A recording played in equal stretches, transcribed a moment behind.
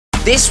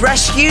This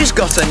rescue's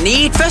got a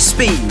need for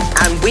speed,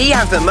 and we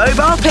have the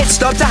mobile pit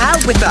stop to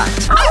help with that.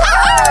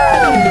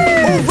 All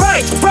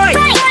right, right,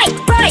 right,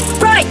 right,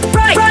 right,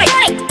 right,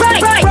 right,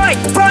 right, right,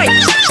 right,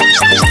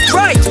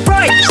 right,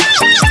 right, right,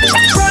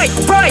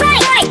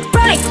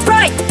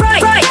 right, right,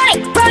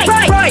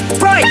 right,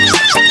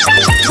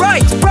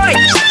 right, right,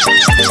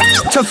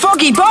 to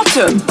Foggy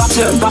Bottom.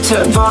 Butter,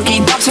 butter, foggy,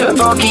 butter,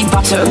 foggy,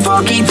 butter,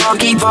 foggy,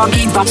 foggy,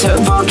 foggy, butter,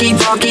 foggy,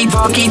 foggy,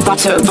 foggy,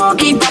 butter,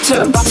 foggy,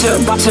 butter, butter,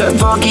 butter,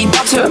 foggy,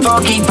 butter,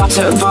 foggy,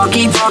 butter,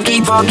 foggy,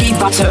 foggy, foggy,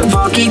 butter,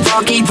 foggy,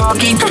 foggy,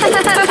 foggy.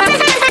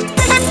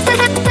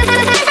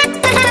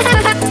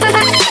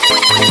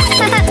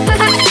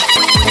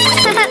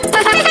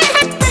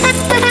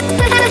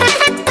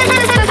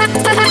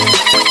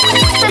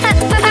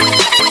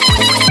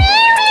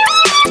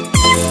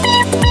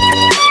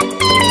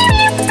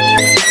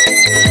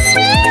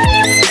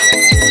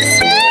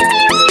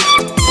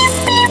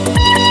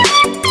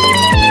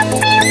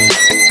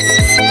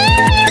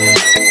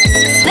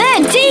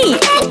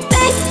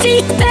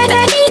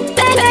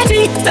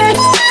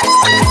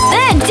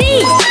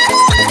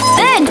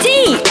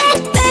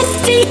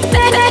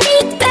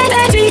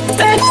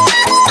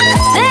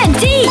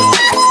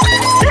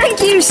 Thank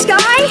you,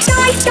 Skye.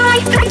 Skye, Skye.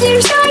 Thank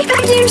you, Skye.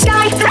 Thank you,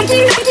 Skye. Thank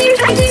you, thank you,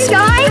 thank you,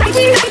 Skye. Thank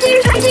you, thank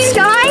you, thank you,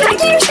 Skye.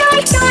 Thank you,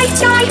 Skye, Skye,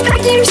 Skye.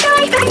 Thank you,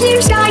 Skye. Thank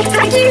you, Skye.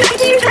 Thank you,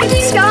 thank you, thank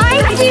you,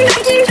 Skye. Thank you,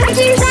 thank you, thank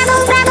you.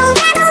 Rattle, rattle,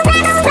 rattle,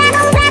 rattle,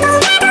 rattle, rattle,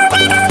 rattle,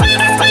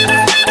 rattle,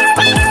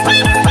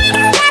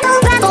 rattle,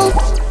 rattle.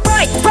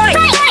 Right, right,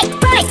 right,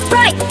 right,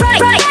 right,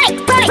 right,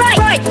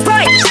 right, right,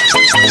 right,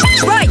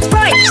 right,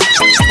 right,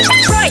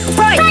 right,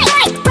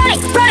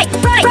 right,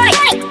 right,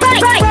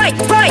 right,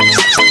 right,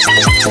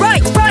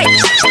 right, right.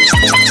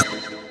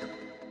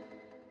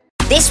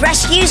 This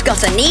rescue's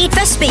got a need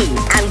for speed,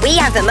 and we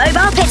have the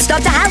mobile pit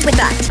stop to help with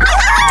that.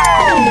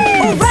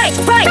 All right,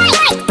 right,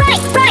 right,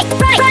 right, right,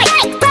 right,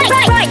 right,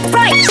 right,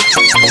 right,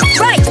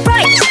 right,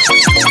 right,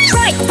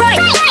 right,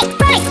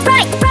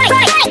 right,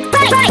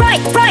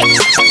 right, right,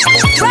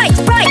 right,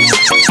 right,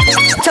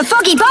 to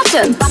Foggy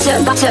Bottom.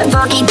 Butter, butter,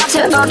 foggy,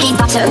 butter, foggy,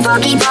 butter,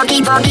 foggy,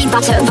 foggy, foggy,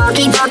 butter,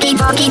 foggy, foggy,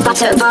 foggy,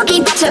 butter, foggy,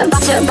 butter,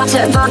 butter,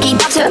 butter, foggy,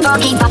 butter,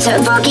 foggy,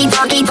 butter, foggy,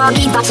 foggy,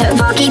 foggy, butter,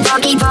 foggy,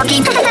 foggy,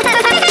 foggy.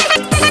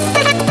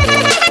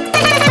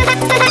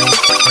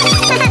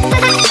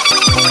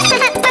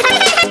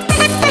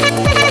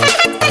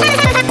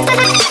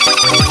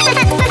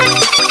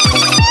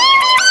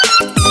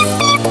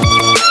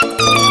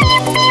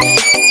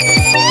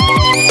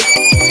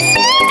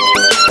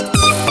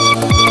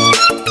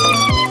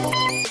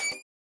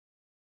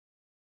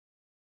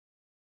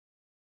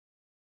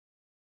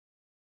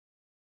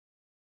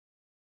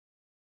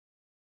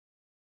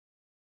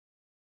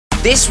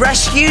 This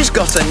rescue's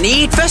got a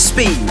need for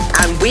speed,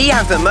 and we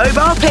have the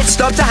mobile pit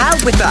stop to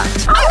help with that.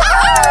 All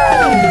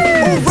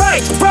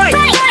right, right,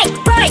 right,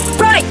 right,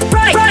 right,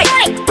 right, right,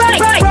 right,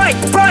 right,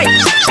 right, right, right,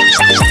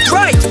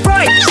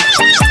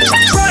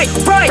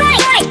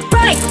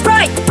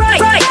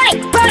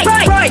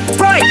 right, right,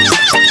 right,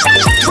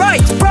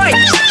 right, right,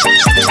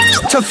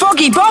 to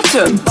Foggy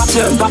Bottom.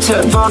 Butter,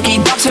 butter, foggy,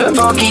 butter,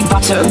 foggy,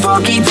 butter,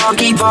 foggy,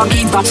 foggy,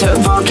 foggy, butter,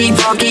 foggy,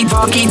 foggy,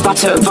 foggy,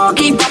 butter,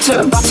 foggy,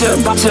 butter, butter,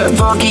 butter,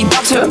 foggy,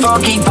 butter,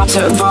 foggy,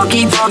 butter,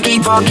 foggy, foggy,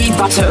 foggy,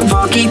 butter,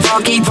 foggy,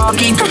 foggy,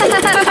 foggy.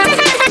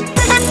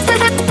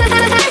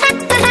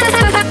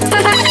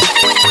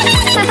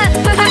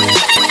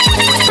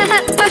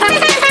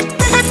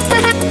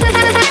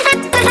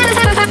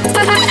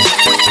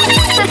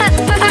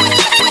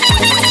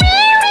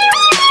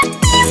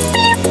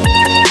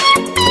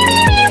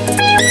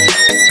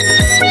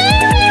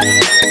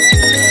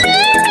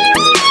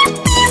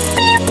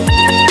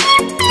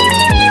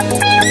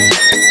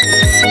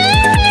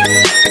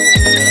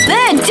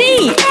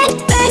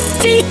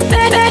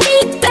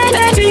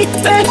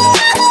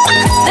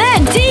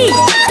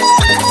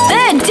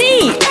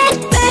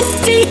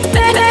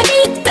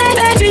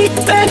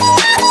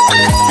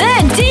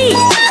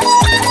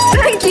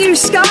 Thank you,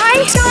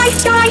 Skye. Skye,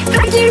 Skye.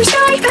 Thank you,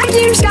 Skye. Thank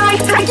you, Skye.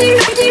 Thank you,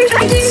 thank you,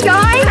 thank you,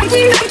 Skye. Thank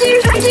you, thank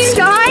you, thank you,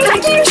 Skye.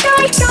 Thank you,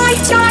 Skye, Skye,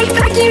 Skye.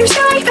 Thank you,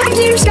 Skye. Thank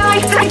you,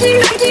 Skye. Thank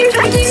you, thank you,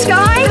 thank you,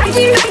 Skye. Thank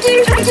you, thank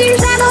you, thank you.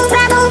 Rattle,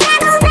 rattle,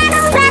 rattle,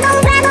 rattle,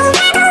 rattle, rattle,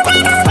 rattle,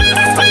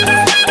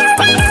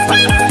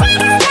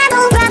 rattle,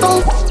 rattle, rattle.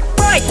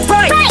 Right,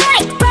 right,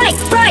 right,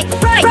 right,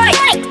 right, right,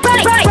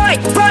 right, right,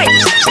 right, right, right, right,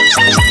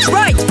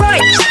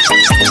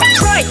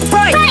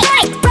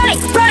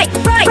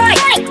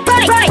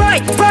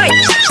 right,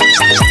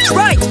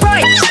 right,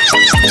 right.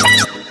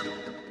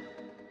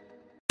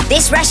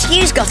 This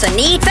rescue's got a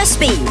need for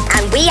speed,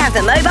 and we have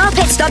the mobile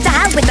pit stop to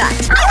help with that.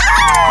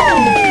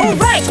 All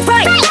right,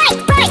 right, right,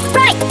 right,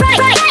 right, right,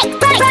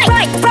 right,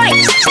 right, right,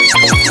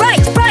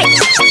 right, right, right,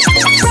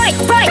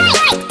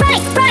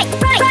 right,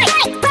 right,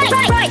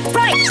 right,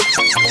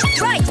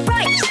 right,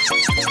 right,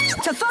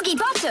 to Foggy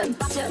Bottom.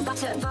 Butter,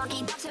 butter,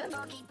 foggy, butter,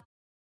 foggy.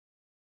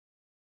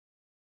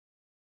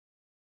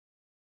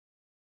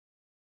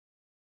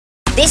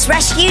 This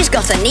rescue's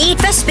got a need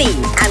for speed,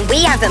 and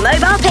we have the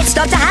mobile pit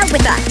stop to help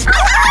with that.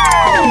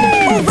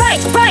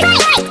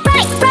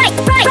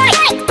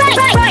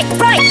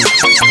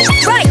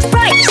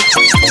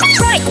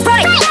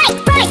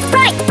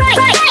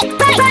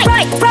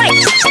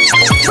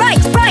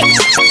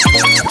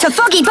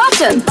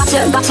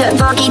 butter,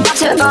 voggy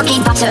butter, voggy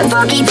butter,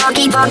 voggy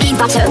voggy voggy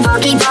butter,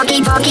 voggy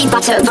voggy voggy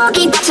butter,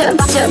 voggy butter,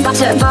 butter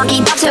butter,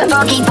 voggy butter,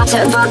 voggy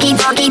butter, voggy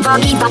voggy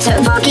voggy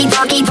butter, voggy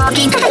voggy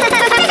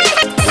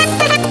voggy.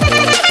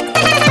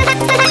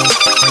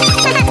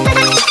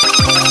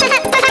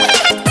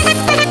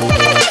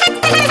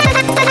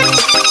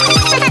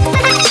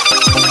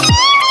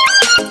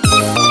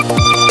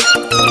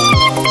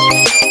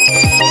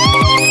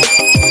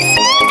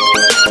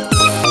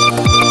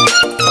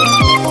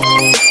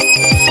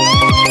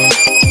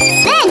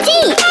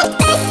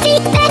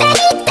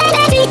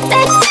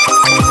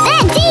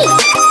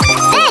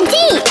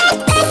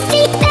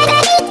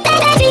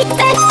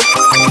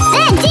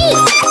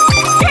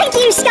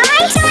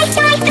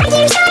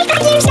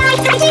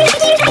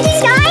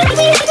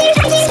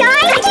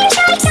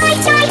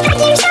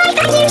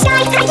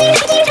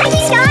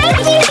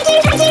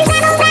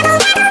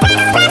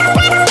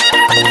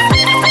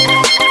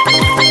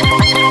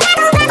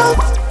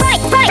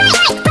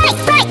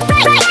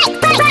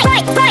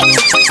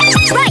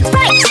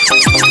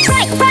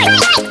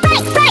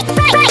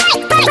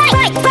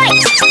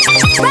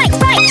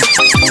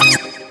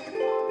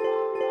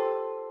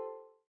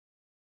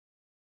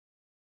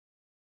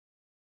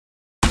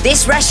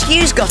 This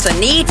rescue's got a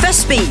need for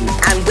speed,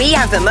 and we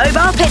have the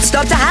mobile pit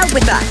stop to help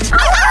with that.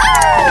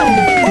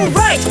 All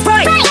right.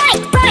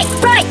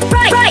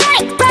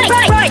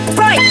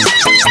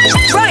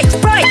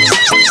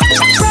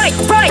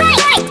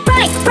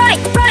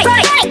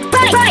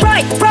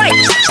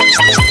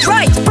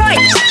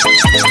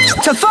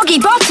 To foggy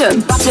bottom,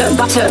 butter,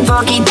 butter,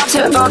 voggy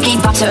butter, voggy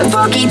butter,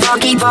 voggy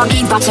voggy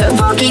voggy butter,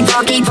 voggy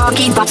voggy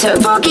voggy butter,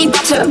 voggy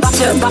butter,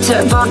 butter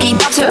butter, voggy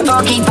butter,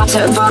 voggy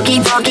butter, voggy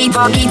voggy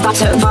voggy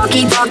butter,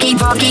 voggy voggy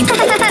voggy.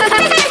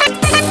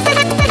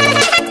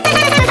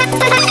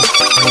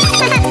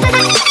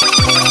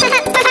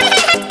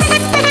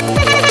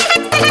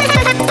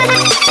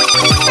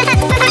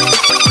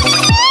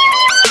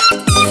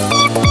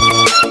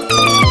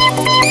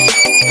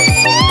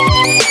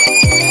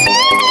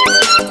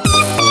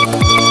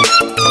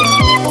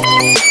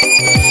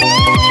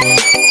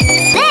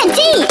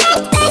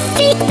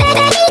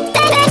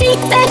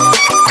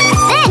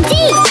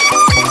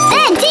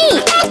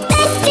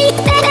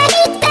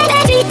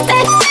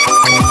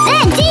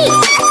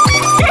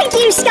 Thank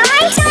you,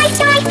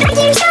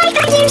 Skye.